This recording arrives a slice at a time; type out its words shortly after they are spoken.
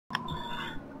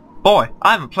Boy,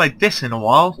 I haven't played this in a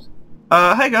while.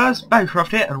 Hey guys, Babycraft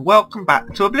here, and welcome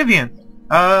back to Oblivion.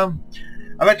 I've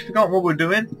actually forgotten what we're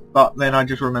doing, but then I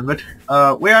just remembered.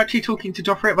 We're actually talking to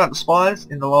Joffrey about the spies.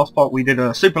 In the last part we did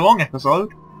a super long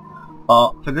episode.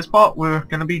 But for this part we're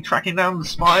going to be tracking down the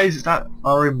spies that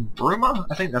are in Bruma?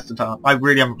 I think that's the term. I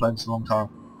really haven't played this in a long time.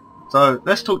 So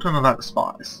let's talk to him about the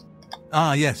spies.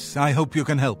 Ah, yes, I hope you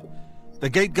can help. The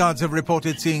gate guards have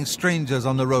reported seeing strangers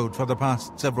on the road for the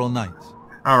past several nights.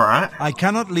 Alright. I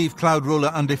cannot leave Cloud Ruler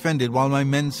undefended while my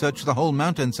men search the whole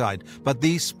mountainside, but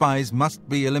these spies must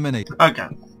be eliminated. Okay.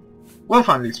 We'll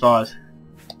find these spies.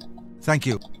 Thank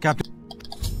you, Captain.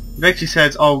 He actually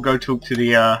says, "Oh, go talk to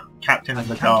the captain of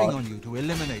the guard." I'm counting on you to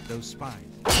eliminate those spies.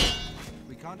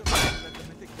 We can't afford to let the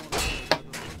mythic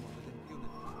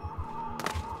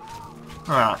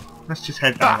Alright, let's just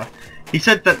head down there. He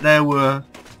said that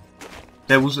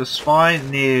there was a spy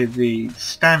near the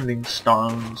standing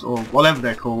stones, or whatever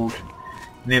they're called,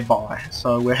 nearby.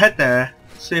 So we'll head there,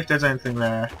 see if there's anything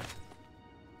there.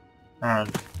 And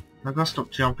I've got to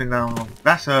stop jumping down on...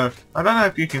 That's a... I don't know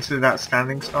if you consider that a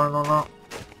standing stone or not.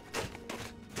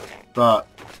 But,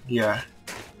 yeah.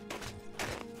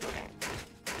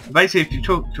 Basically, if you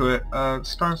talk to it,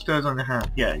 stone stirs on your hand.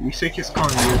 Yeah, you see it's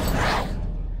kind of used.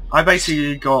 I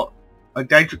basically got a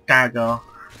Daedric dagger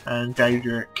and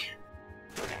Daedric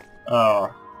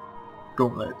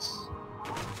gauntlets.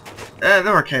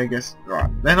 They're okay, I guess. Right,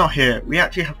 they're not here. We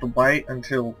actually have to wait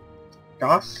until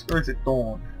dusk, or is it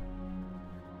dawn?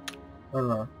 I don't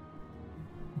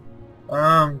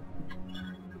know.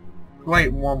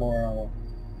 Wait one more hour.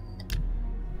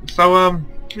 So,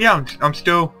 yeah, I'm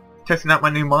still testing out my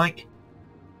new mic.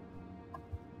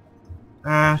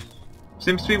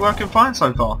 Seems to be working fine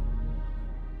so far.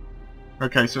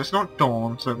 Okay, so it's not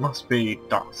dawn, so it must be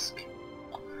dusk.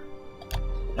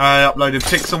 I uploaded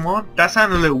Pixelmon. That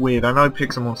sounded a little weird. I know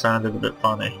Pixelmon sounded a bit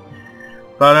funny,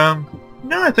 but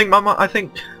no, I think my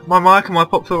mic and my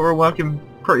pop filter are working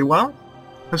pretty well.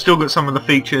 I've still got some of the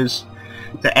features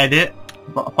to edit,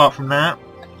 but apart from that,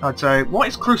 I'd say, what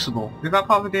is Crucible? Is that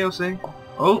part of the DLC?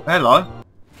 Oh, hello.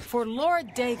 For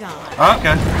Lord Dagon.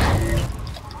 Okay.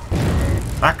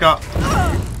 Back up.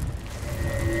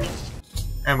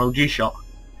 MLG shot.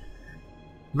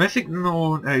 Mythic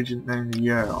Norn agent named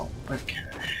Yale. Okay.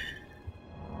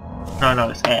 No,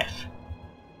 it's F.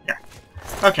 Yeah.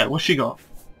 Okay, what's she got?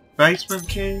 Basement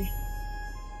key.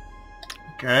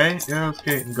 Okay, Yale's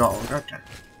key and gold. Okay.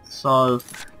 So,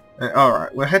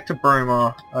 alright, we'll head to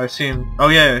Bruma. I assume... Oh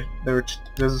yeah,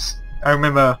 there's... I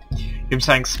remember him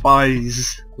saying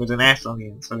spies with an S on the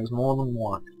end, so there's more than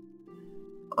one.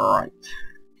 Alright.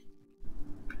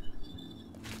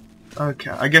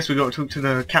 Okay, I guess we got to talk to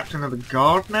the captain of the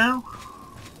guard now.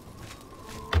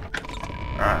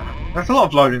 There's a lot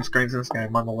of loading screens in this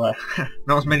game, I'm aware.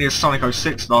 Not as many as Sonic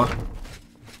 06 though.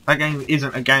 That game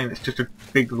isn't a game, it's just a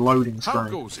big loading screen. How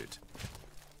goes it?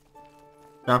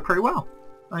 Going pretty well.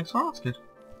 Thanks for asking.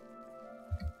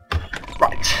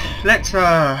 Right, let's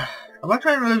am I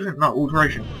trying illusion? No,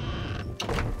 alteration.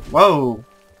 Whoa.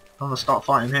 I'm gonna start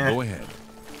fighting here. Go ahead.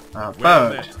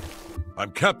 Bird.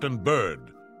 I'm Captain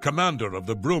Bird, commander of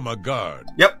the Bruma Guard.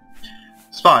 Yep.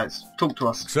 Spies, talk to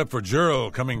us. Except for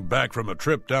Gerald coming back from a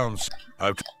trip down...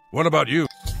 What about you?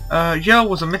 Yell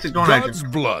was a Mythic Dawn God's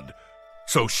agent. blood.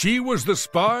 So she was the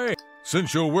spy?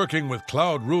 Since you're working with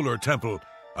Cloud Ruler Temple,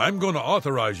 I'm going to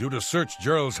authorize you to search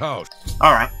Gerald's house.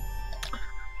 Alright.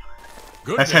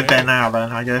 Let's Good head day. there now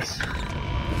then, I guess.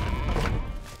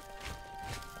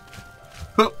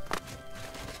 Huh.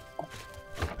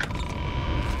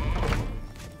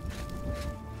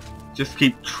 Just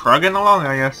keep trugging along,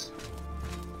 I guess.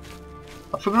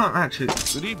 I forgot actually.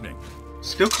 Good evening.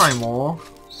 Steel Claymore,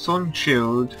 Sun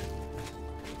Shield.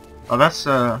 Oh, that's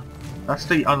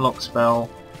the unlock spell.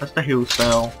 That's the heal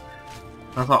spell.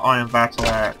 That's our Iron Battle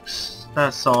Axe.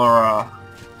 That's our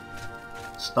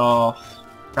staff.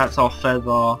 That's our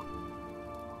feather.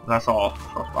 That's our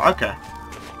frostbite. Okay.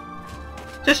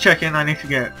 Just checking. I need to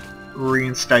get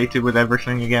reinstated with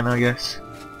everything again, I guess.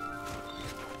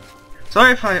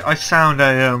 Sorry if I sound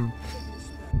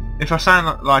if I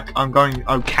sound like I'm going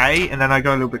okay and then I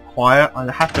go a little bit quiet.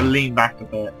 I have to lean back a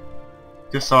bit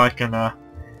just so I can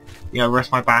you know,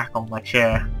 rest my back on my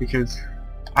chair, because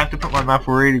I have to put my mouth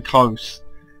really close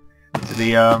to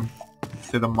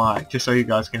the mic just so you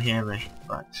guys can hear me.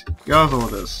 Right. Yale's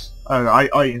orders. Oh,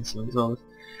 I instantly saw this.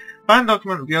 Find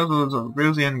document of Yale's orders that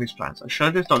reveals the enemy's plans. I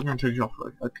showed this document to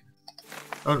Joffrey. Okay.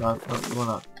 Oh no, you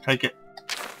wanna take it.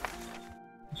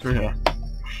 Through here.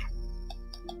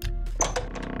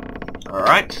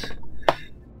 Alright.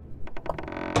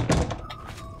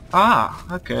 Ah,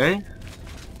 okay.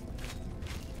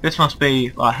 This must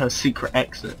be like her secret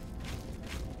exit.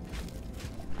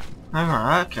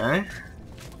 Alright, okay.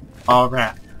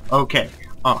 Alright, okay.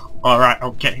 Oh, alright,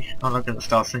 okay. I'm not gonna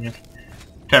start singing.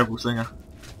 Terrible singer.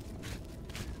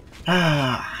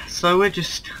 So we're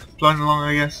just floating along,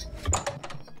 I guess.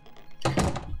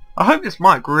 I hope this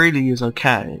mic really is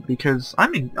okay, because I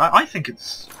mean, I think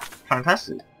it's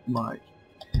fantastic mic.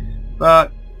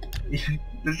 But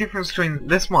the difference between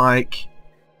this mic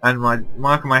and my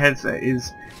mic on my headset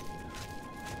is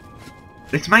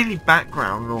it's mainly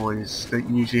background noise that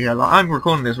you usually hear. Like, I'm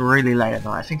recording this really late at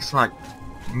night. I think it's like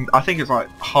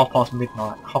half past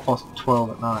midnight, half past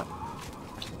 12 at night,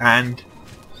 and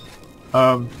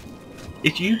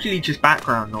it's usually just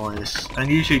background noise,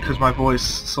 and usually because my voice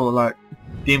sort of like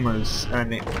dimmers,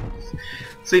 and it.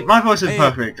 See, my voice is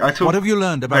perfect. I talk what have you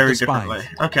learned about the spies? differently.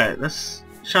 Okay, let's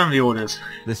show me the orders.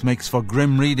 This makes for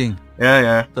grim reading.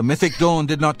 Yeah. The mythic Dawn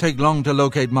did not take long to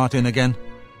locate Martin again.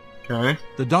 Okay.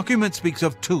 The document speaks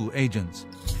of 2 agents.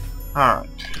 Alright.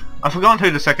 I've forgotten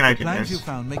who the second The agent plans you is.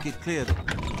 found make it clear.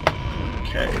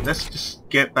 Okay, let's just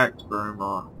get back to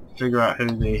Bromar. Figure out who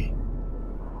the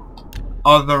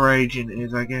other agent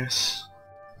is, I guess.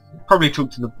 Probably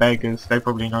talk to the beggars. They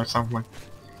probably know something.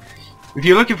 If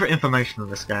you're looking for information on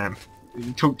this game,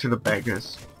 you talk to the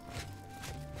beggars.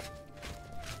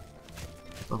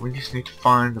 But we just need to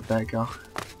find the beggar.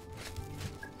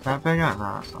 Is that beggar?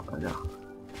 No, it's not beggar.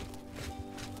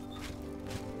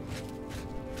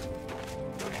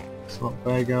 It's not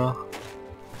beggar.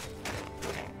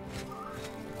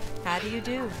 How do you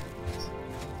do?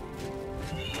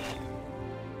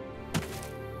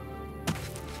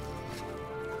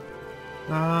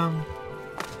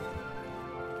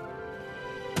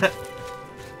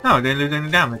 No, it didn't lose any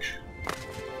damage.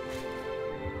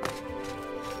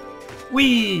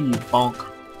 Whee! Bonk.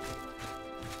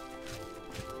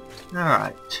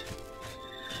 Alright.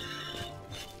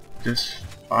 Just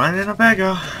finding a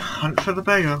beggar. Hunt for the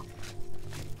beggar.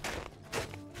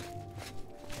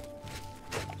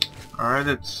 Alright,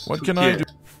 it's... What can I do?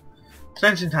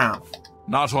 Saints in town.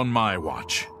 Not on my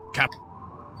watch. Cap.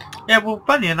 Yeah, well,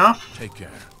 funny enough, Take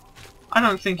care. I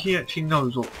don't think he actually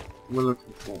knows what we're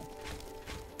looking for.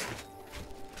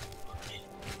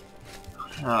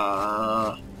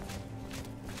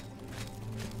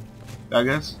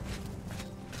 Beggars?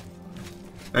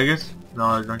 Beggars?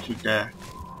 No, don't you dare.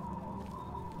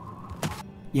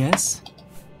 Yes?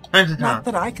 Saints in Not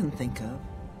town. that I can think of.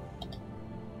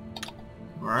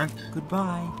 Alright.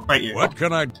 Goodbye. Wait, you. What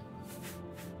can I...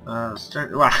 Wow.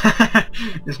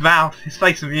 His mouth, his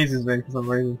face amuses me for some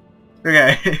reason.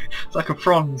 Okay, it's like a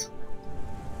prawns.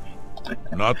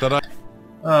 Not that I...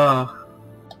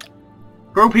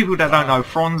 For all people that don't know,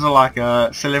 fronds are like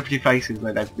celebrity faces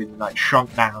where they've been like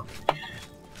shrunk down.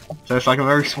 So it's like a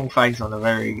very small face on a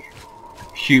very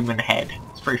human head.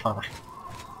 It's pretty funny.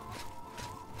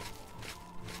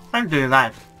 Don't do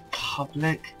that in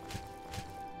public.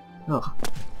 Ugh.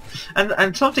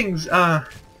 And something's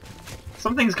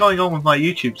going on with my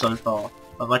YouTube so far,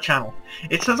 on my channel.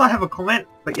 It says I have a comment,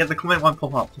 but yet the comment won't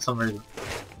pop up for some reason.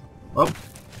 Oh.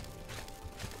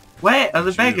 Where are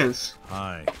the beggars?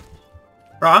 Hi.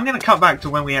 Right, I'm going to cut back to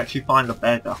when we actually find the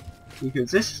beggar, because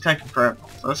this is taking forever.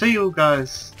 So I'll see you all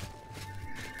guys,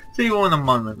 see you all in a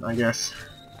moment, I guess.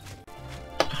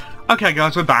 Okay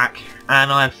guys, we're back,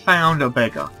 and I've found a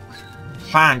beggar.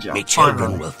 Found you, Me children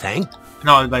finally. will thank.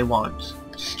 No, they won't.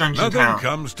 Strange in Nothing town.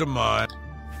 comes to mind.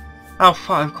 Oh,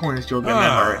 5 coins to your good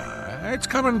memory. It's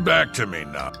coming back to me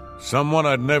now. Someone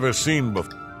I'd never seen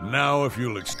before. Now if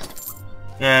you'll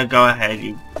Yeah, go ahead,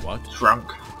 you What?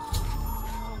 drunk.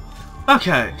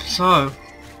 Okay, so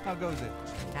How goes it?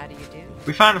 How do you do?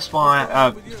 we found a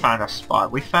spy.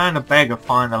 We found a beggar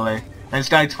finally. And it's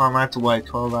daytime. I had to wait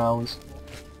 12 hours.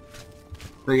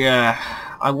 But yeah,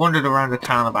 I wandered around the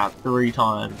town about 3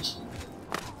 times,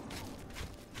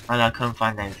 and I couldn't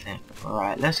find anything.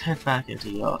 Alright, let's head back into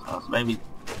your house. Maybe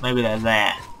they're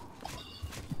there.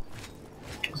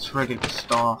 Let's ready the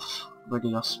staff, ready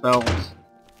your spells.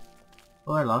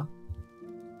 Oh, hello.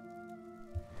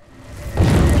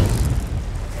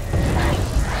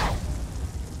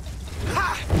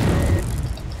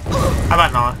 How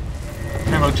about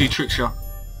now? MOG trick shot.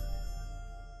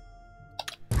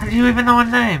 How did you even know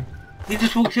her name? You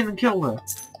just walked in and killed her.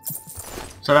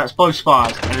 So that's both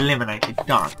spies eliminated.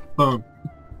 Done. Boom.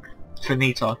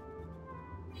 Finito.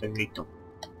 Finito.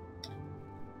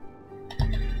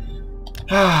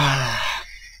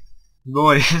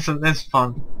 Boy, isn't this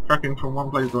fun. Trekking from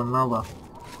one place to another.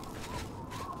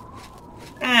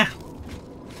 Yeah,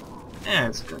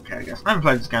 it's okay, I guess. I haven't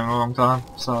played this game in a long time,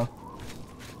 so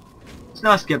it's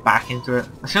nice to get back into it.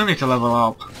 I still need to level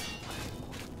up.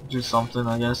 just something,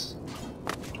 I guess.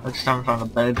 I just haven't found a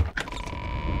bed.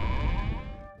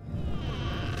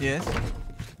 Yes?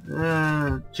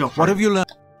 Joffrey. What have you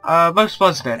learned? Most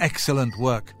positive. Excellent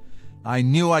work. I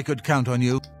knew I could count on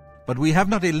you, but we have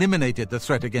not eliminated the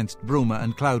threat against Bruma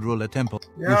and Cloud Ruler Temple.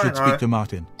 Yeah, You should I know. speak to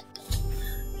Martin.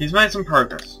 He's made some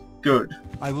progress. Good.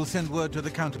 I will send word to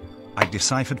the counter. I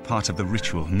deciphered part of the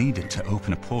ritual needed to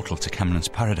open a portal to Cameron's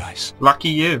paradise. Lucky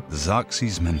you. The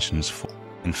Xerxes mentions four.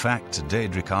 In fact,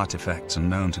 Daedric artifacts are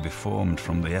known to be formed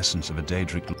from the essence of a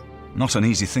Daedric. Not an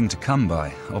easy thing to come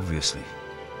by, obviously,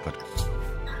 but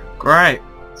Great.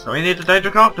 So we need a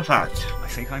Deadra artifact. I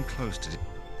think I'm close to it.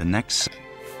 The next...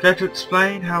 Care to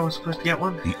explain how we're supposed to get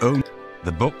one?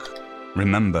 The book.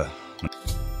 Remember.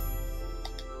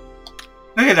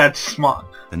 Look at that smile.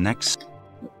 The next...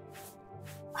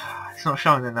 It's not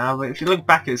showing it now, but if you look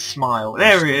back at his smile,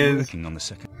 there he is. Working on the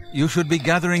second... You should be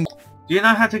gathering... Do you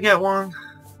know how to get one?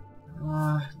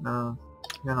 No.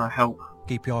 You're not help.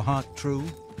 Keep your heart true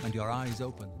and your eyes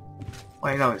open.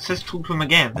 Wait, no, it says talk to him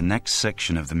again. The next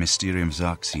section of the Mysterium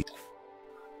Xerxes.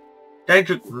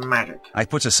 Daedric magic. I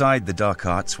put aside the dark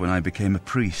arts when I became a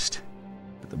priest.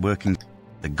 But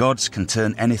the gods can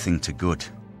turn anything to good.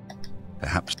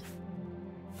 Perhaps...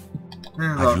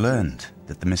 I've learned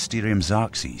that the Mysterium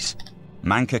Xerxes...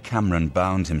 Manka Cameron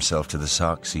bound himself to the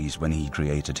Xerxes when he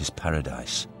created his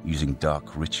paradise, using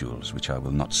dark rituals which I will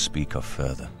not speak of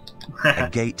further. A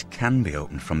gate can be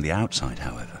opened from the outside,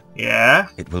 however. Yeah?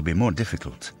 It will be more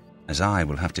difficult, as I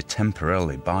will have to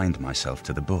temporarily bind myself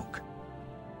to the book.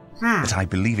 But I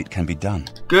believe it can be done.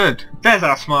 Good. There's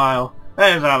our smile.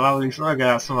 There's our lovely look at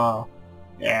that smile.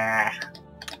 Yeah.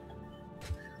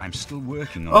 I'm still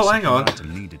working on Oh, the hang on.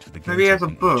 item needed for the Maybe he has a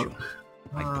gate-opening book. ritual.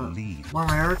 I believe. One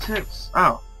of my heretics?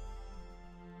 Oh.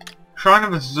 Shrine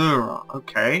of Azura.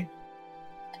 Okay.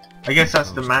 I guess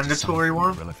that's the mandatory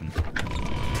one. Relevant.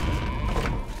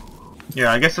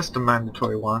 Yeah, I guess that's the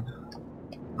mandatory one.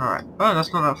 Alright. Oh,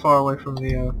 that's not that far away from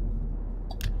the,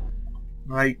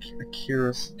 Lake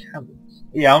Akira's cabins.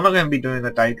 Yeah, I'm not going to be doing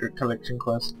the Daedric collection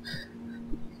quest.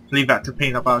 Leave that to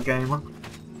Peanut Butter Gamer.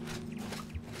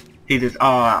 He did...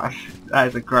 Oh, that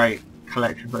is a great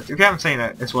collection quest. If you haven't seen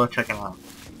it, it's worth checking out.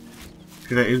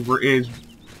 Because it is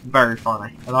very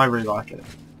funny, and I really like it.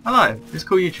 I like him. He's a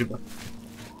cool YouTuber.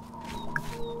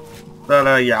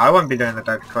 But, yeah, I won't be doing the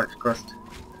Daedric collection quest.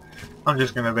 I'm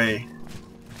just going to be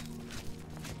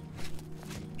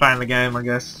playing the game, I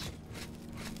guess.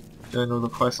 Doing all the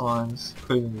quest lines,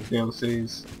 including the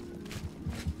DLCs.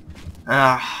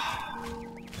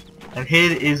 And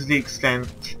here is the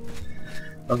extent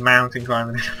of mountain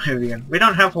climbing in Oblivion. We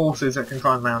don't have horses that can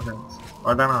climb mountains.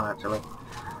 I don't know, actually.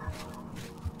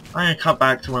 I'm going to cut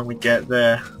back to when we get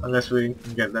there, unless we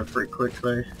can get there pretty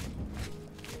quickly.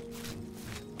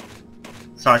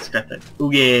 Sidestepping.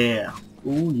 Ooh yeah!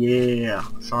 Ooh yeah!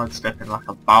 Sidestepping like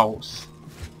a boss.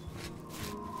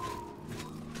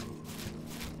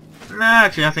 Nah,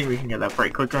 actually I think we can get there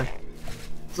pretty quickly.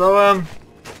 So,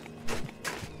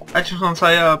 I just want to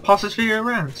say, pass this video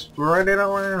around, spread it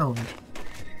around.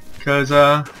 Because,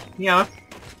 you know,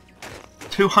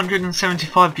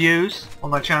 275 views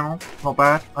on my channel, not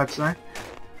bad, I'd say.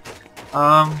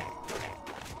 You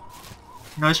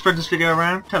know, spread this video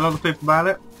around, tell other people about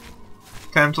it.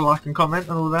 Tell them to like and comment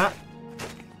and all that.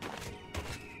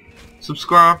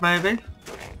 Subscribe maybe.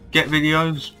 Get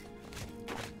videos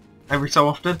every so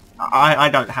often. I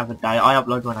don't have a day, I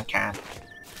upload when I can.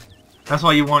 That's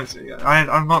why you want to.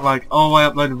 I'm not like, oh, I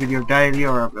upload a video daily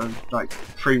or I upload like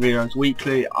 3 videos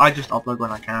weekly. I just upload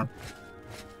when I can.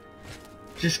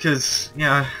 Just because, you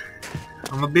know,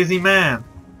 I'm a busy man.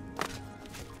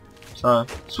 So,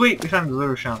 sweet, we found the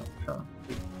little channel. So,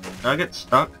 did I get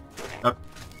stuck? Nope.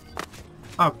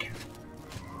 Okay.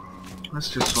 Let's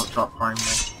just switch up frame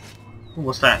there. Ooh,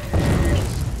 what's that?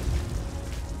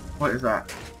 What is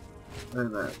that? What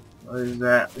is that? What is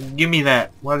that? Give me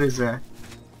that. What is that?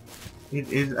 It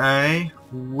is a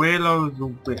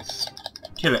will-o'-the-wisp.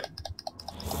 Kill it.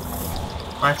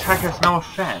 My attack has no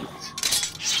effect.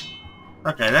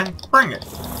 Okay then, bring it.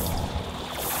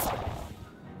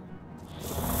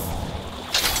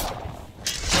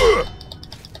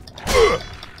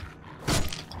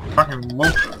 Fucking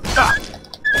wolf.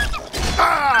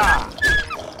 Ah!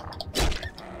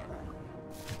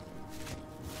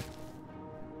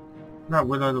 Not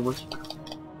will-o'-the-wisp.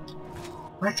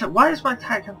 Why does my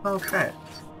attack have no effect?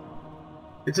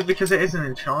 Is it because it isn't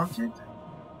enchanted?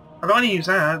 I don't want to use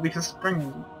that because spring is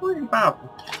really bad.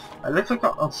 Let's look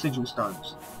at sigil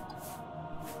stones.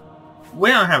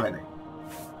 We don't have any.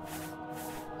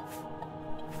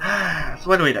 So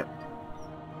what do?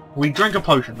 We drink a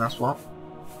potion, that's what.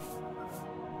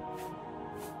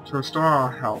 to restore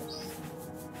our health.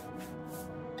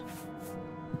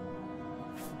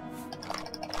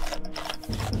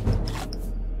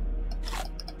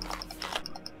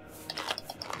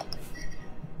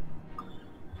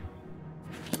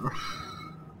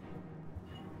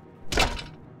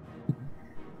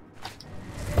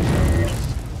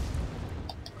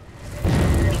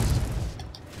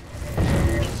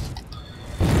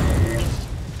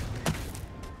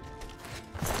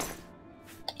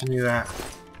 Give me that.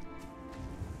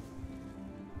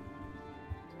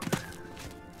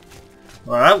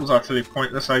 Well, that was utterly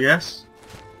pointless, I guess.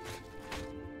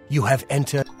 You have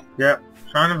entered Yep,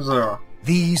 Shrine of Zora.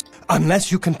 these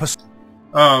unless you can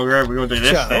Oh, yeah, we gotta do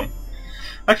this Show? thing.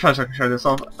 I suppose I can show this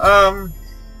off.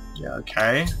 Yeah,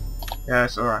 okay. Yeah,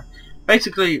 it's alright.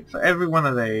 Basically, for every one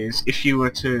of these, if you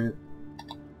were to...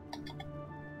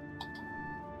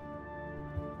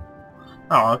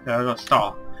 Oh, okay, I got a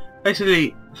star.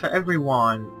 Basically, for every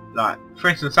one, like, for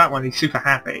instance, that one, he's super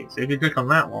happy. So if you click on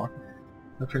that one,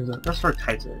 let's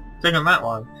rotate it. Click on that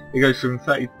one, it goes from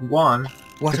 31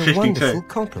 What to a 52. wonderful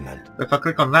compliment. If I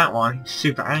click on that one, he's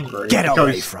super angry. Get it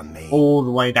away goes from me. all the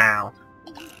way down.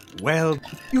 Well,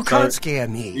 you can't scare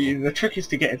me. The trick is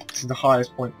to get it to the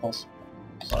highest point possible.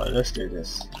 So let's do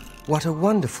this. What a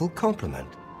wonderful compliment.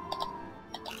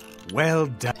 Well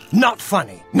done. Not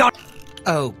funny. Not...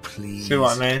 Oh, please. See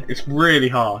what I mean? It's really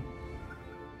hard.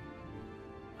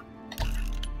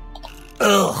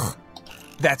 Ugh.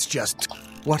 That's just...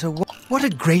 What a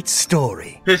great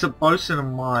story. Here's a Bosun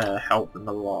and Maya helping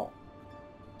a lot.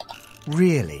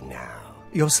 Really now.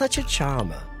 You're such a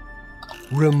charmer.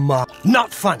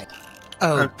 Not funny.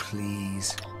 Oh,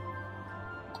 please.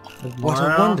 What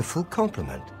a wonderful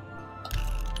compliment.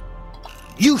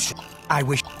 You should... I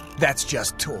wish... That's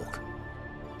just talk.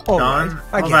 All right, Done.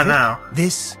 I What get about it. now?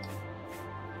 This...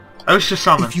 Oh, it's just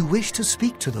summon. If you wish to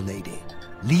speak to the lady,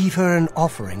 leave her an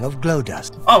offering of glow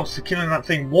dust. Oh, so killing that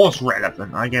thing was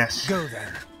relevant, I guess. Go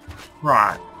then.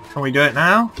 Right. Can we do it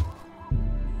now?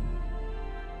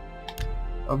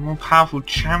 A more powerful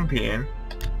champion?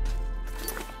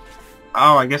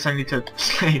 Oh, I guess I need to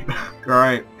sleep.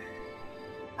 Great.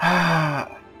 Alright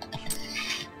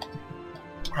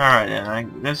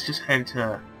then, let's just head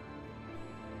to...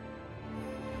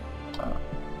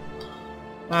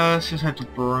 let's just head to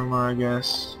Bruma, I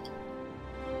guess.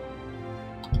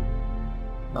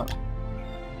 No.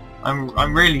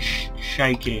 I'm really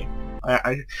shaky.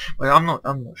 Well, I'm not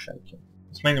shaky.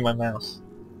 It's mainly my mouse.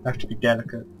 I have to be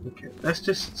delicate. Okay, let's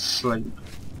just sleep.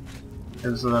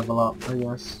 As a level up, I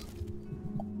guess.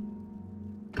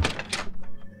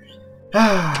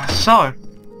 So,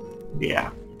 yeah.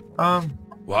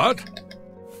 What?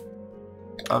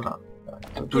 Oh no.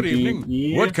 Good evening.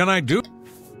 Yeah. What can I do?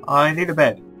 I need a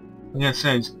bed. I'm gonna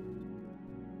sneeze.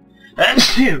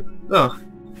 Achoo! Ugh.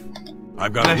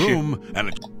 I've got Bless a you. room and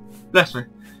a... Bless me.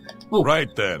 Ooh.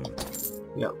 Right then.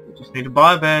 Yep, we just need to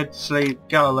buy a bed, sleep,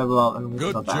 get a level up, and we'll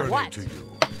Good go back. journey What? to you.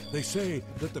 They say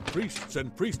that the priests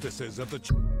and priestesses of the...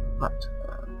 Right.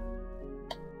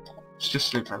 Let's just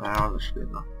sleep for an hour, that should be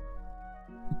enough.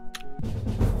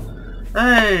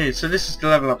 Hey, so this is the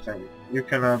level up thing. You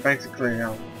can basically,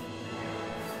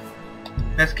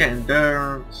 let's get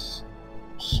endurance,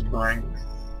 strength,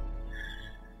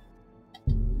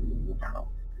 power,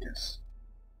 yes.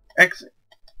 Exit.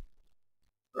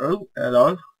 Oh,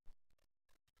 hello.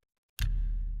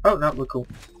 Oh, no, we're cool.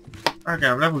 Okay,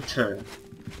 I'm level 2.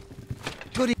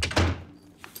 Good.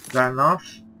 Is that enough?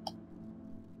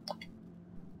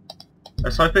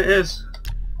 Let's hope it is.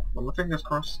 Got my fingers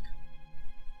crossed.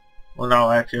 Well,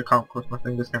 no, actually, I can't cross my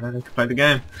fingers because I need to play the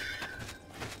game.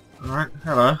 Alright,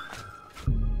 hello.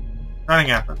 Nothing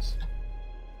happens.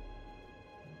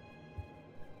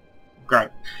 Great.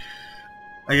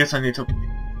 I guess I need to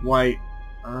wait.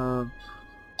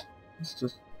 It's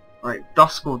just like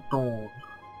dusk or dawn.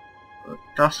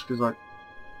 Dusk is like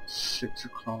 6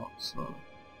 o'clock, so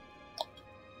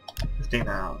 15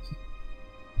 hours.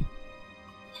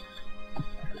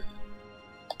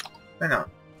 Hang on.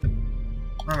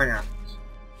 Nothing happens.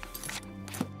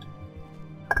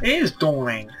 It is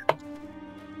dawning.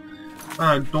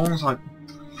 Dawn's like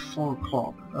 4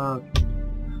 o'clock.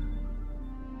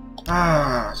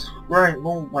 It's great,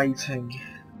 more waiting.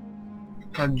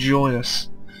 How joyous.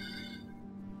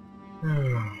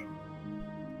 I'm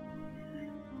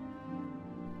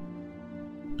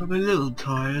a little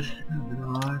tired, not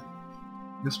gonna lie.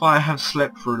 That's why I have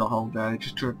slept through the whole day,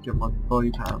 just to get my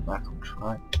body power back on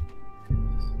track.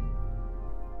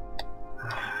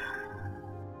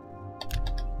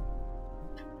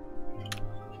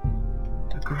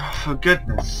 For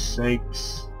goodness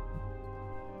sakes.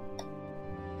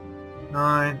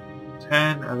 9,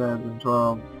 10, 11,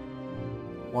 12,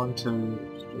 1, 2,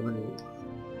 3.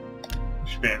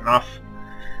 Should be enough.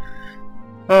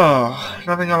 Oh,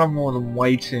 nothing I love more than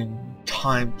waiting,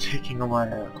 time ticking away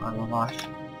at my life.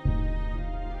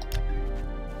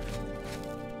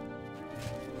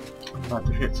 I'm about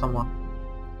to hit someone.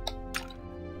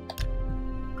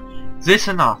 Is this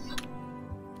enough?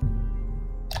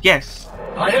 Yes.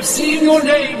 I have seen your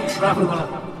name, traveler,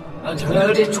 and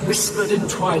heard it whispered in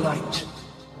twilight.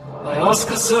 I ask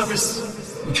a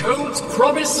service which holds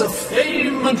promise of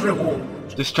fame and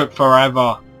reward. This took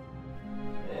forever.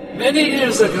 Many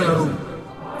years ago,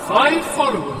 5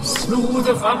 followers slew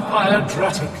the vampire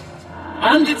Dratic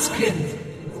and its kin,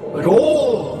 but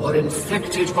all were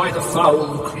infected by the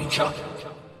foul creature.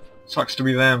 Sucks to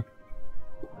be them.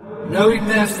 Knowing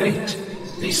their fate,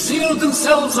 they sealed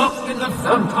themselves up in the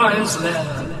vampire's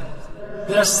lair.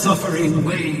 Their suffering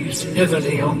weighs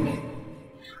heavily on me.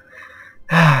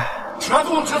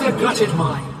 Travel to the gutted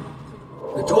mine.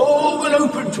 The door will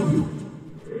open to you.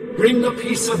 Bring the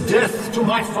piece of death to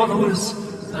my followers,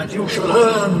 and you shall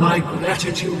earn my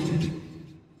gratitude.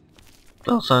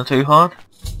 Don't sound too hard.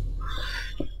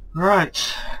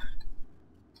 Right.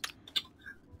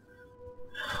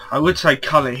 I would say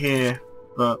cut it here,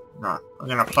 but no. I'm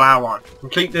gonna plow on.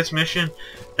 Complete this mission,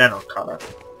 then I'll cut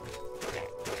it.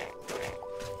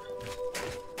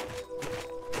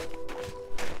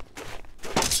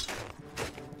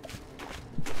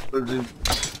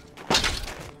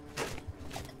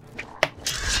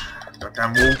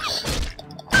 Goddamn wolves.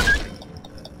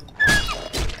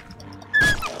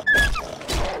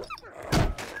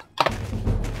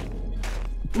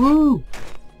 Woo!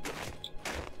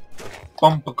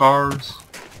 Bumper cars.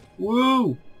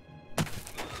 Woo!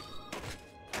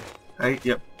 Hey,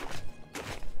 yep.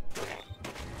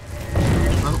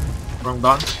 Oh, wrong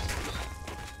button.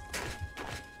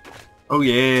 Oh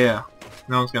yeah.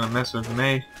 No one's gonna mess with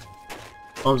me.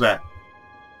 What was that?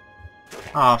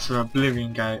 Ah, it's an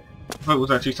Oblivion gate. I thought it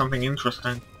was actually something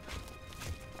interesting.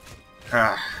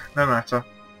 Ah, no matter.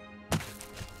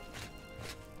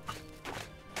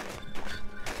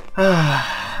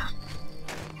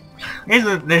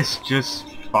 Isn't this just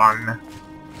fun?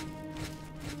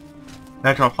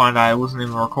 Later I'll find out I wasn't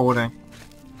even recording.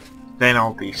 Then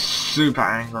I'll be super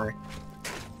angry.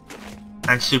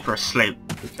 And super asleep,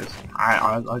 because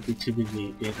I'd be too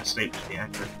busy being asleep to be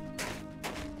angry.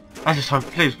 I just hope,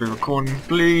 please be recording,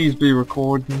 please be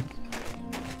recording.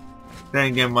 Then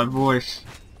again, my voice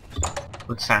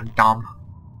would sound dumb,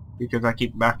 because I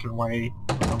keep backing away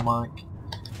from the mic.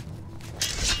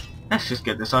 Let's just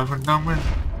get this over and done with.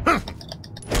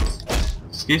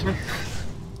 Excuse me?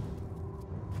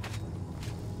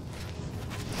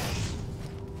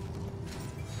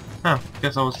 Oh,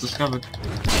 guess I was discovered.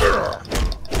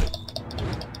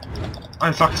 Oh,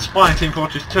 it's like a spy in Team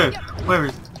Fortress 2. Where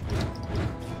is it?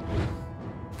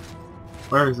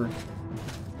 Where is it?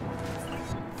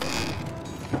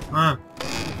 Ah.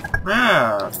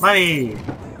 Ah, money!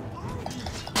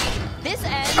 This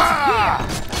ends here!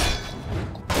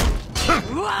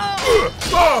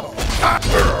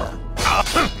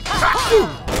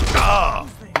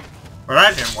 Well,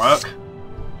 that didn't work.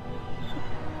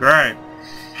 Great.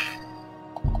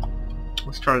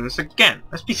 Let's try this again.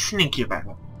 Let's be sneaky about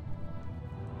it.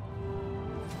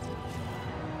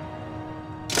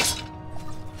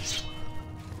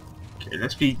 Okay,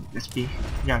 let's be, you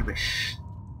gotta be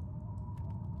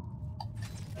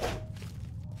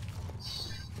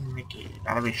sneaky,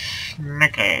 gotta be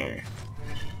sneaky.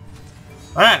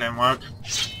 Well, that didn't work.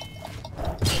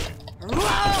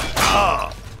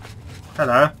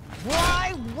 Hello.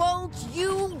 Why won't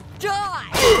you die?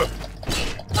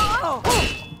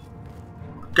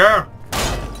 Girl,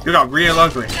 you got real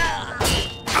ugly.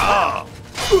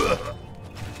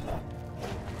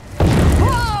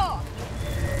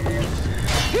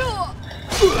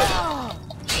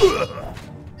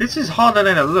 This is harder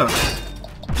than it looks.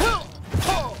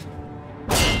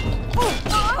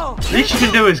 The least you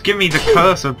can do is give me the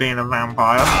curse of being a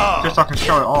vampire, just so I can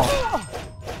show it off.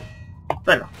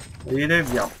 There you do,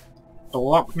 yo.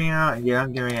 Block me out and you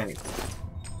don't give me anything.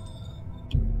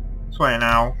 Swear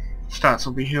now, stats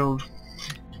will be healed.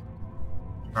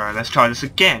 Alright, let's try this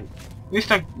again. At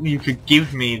least you could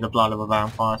give me the blood of a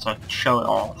vampire so I can show it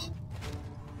off.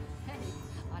 Hey,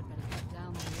 I'd better cut down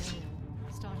on the area.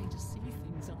 Starting to see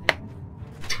things I am.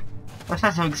 I'm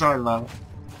not so excited about it.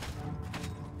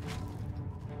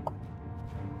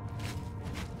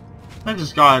 I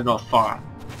just got fire.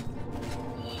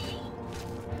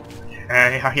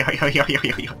 Yeah,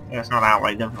 it's not that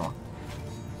way, definitely.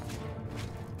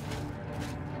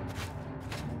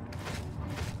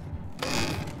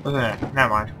 Okay, never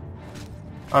mind.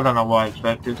 I don't know what I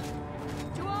expected.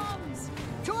 To arms!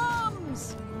 To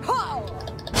arms! Ho!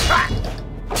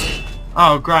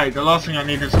 Oh great, the last thing I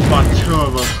need is to find 2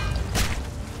 of them.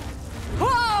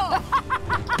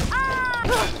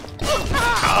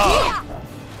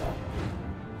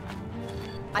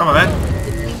 Come on then.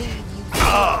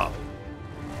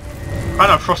 I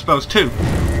know frost spells too.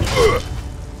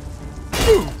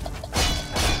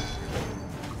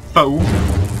 Fool.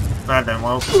 That didn't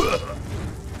well.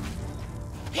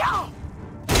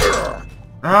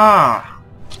 Ah.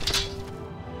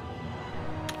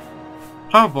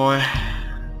 Oh boy.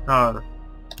 Oh.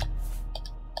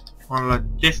 I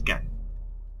like this game.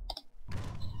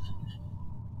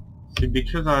 See,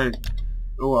 because I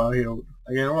healed.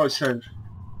 Again, what I said.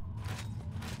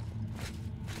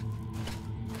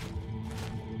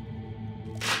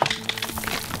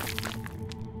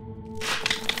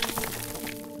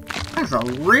 That's a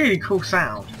really cool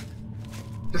sound.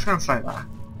 Just gonna say that.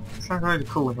 It sounds really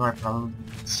cool when you open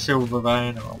a silver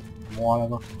vein or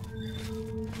whatever.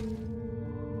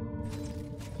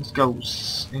 Let's go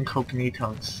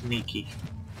incognito and sneaky.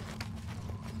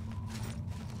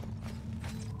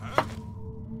 Huh?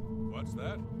 What's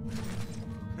that?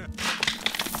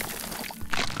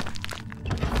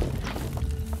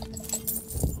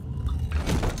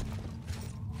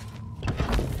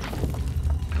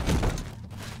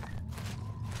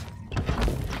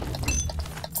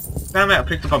 Damn it, I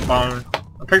picked up a bone.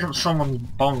 I picked up someone's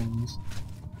bones.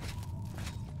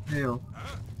 Ew.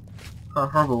 Kind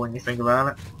of horrible when you think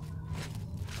about it.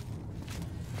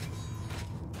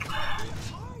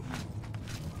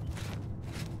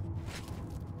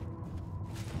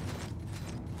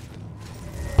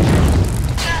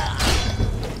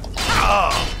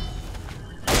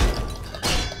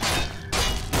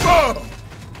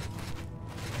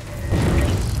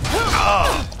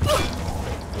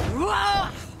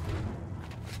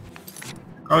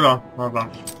 Hold on, hold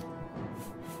on.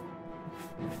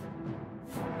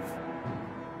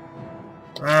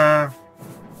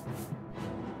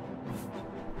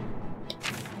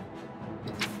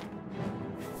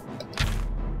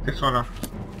 This one off.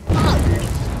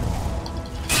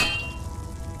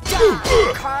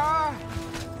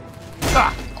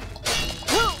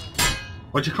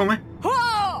 What'd you call me?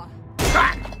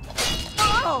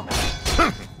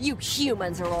 You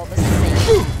humans are all the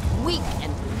same. Weak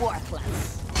and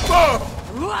worthless.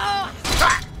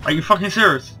 Are you fucking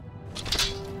serious?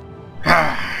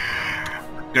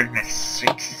 Goodness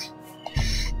sakes.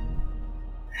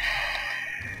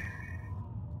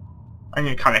 I'm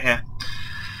gonna cut it here.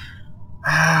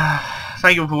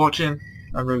 Thank you for watching.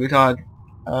 I'm really tired.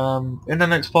 In the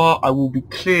next part I will be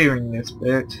clearing this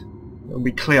bit. It'll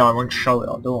be clear, I won't show it,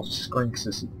 I'll do it off screen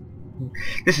because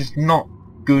this is not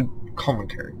good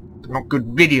commentary. It's not good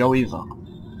video either.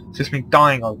 It's just me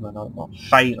dying over and over, not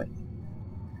failing.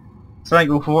 So thank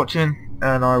you all for watching,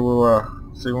 and I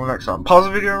will see you all next time. Pass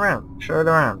the video around, share it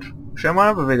around. Share my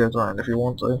other videos around if you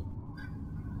want to.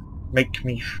 Make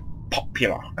me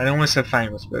popular. I almost said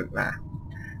famous, but nah.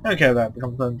 I don't care about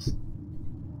become friends.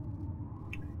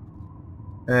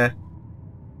 Yeah.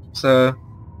 So,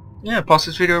 yeah, pass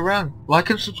this video around. Like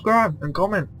and subscribe and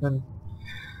comment. And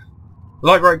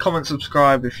like, rate, comment,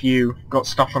 subscribe if you got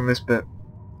stuff on this bit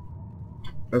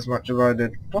as much as I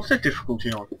did. What's the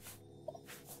difficulty on?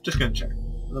 Just gonna check.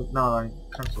 No, I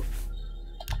cancel.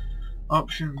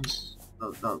 Options.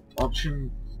 No.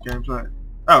 Option. Gameplay.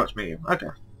 Oh, it's medium. Okay.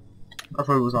 I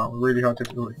thought it was on really hard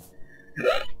difficulty.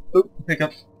 Oop,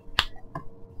 hiccups.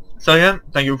 So yeah,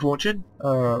 thank you for watching.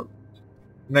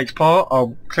 Next part,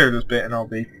 I'll clear this bit and I'll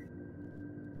be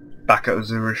back at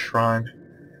Azura's Shrine.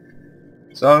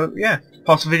 So yeah,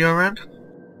 pass the video around.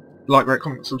 Like, rate,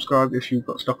 comment, subscribe if you've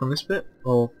got stuck on this bit,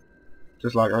 or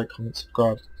just like, rate, comment,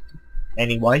 subscribe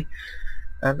anyway.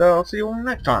 And I'll see you all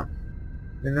next time.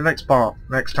 In the next part,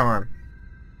 next time.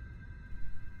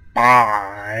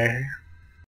 Bye.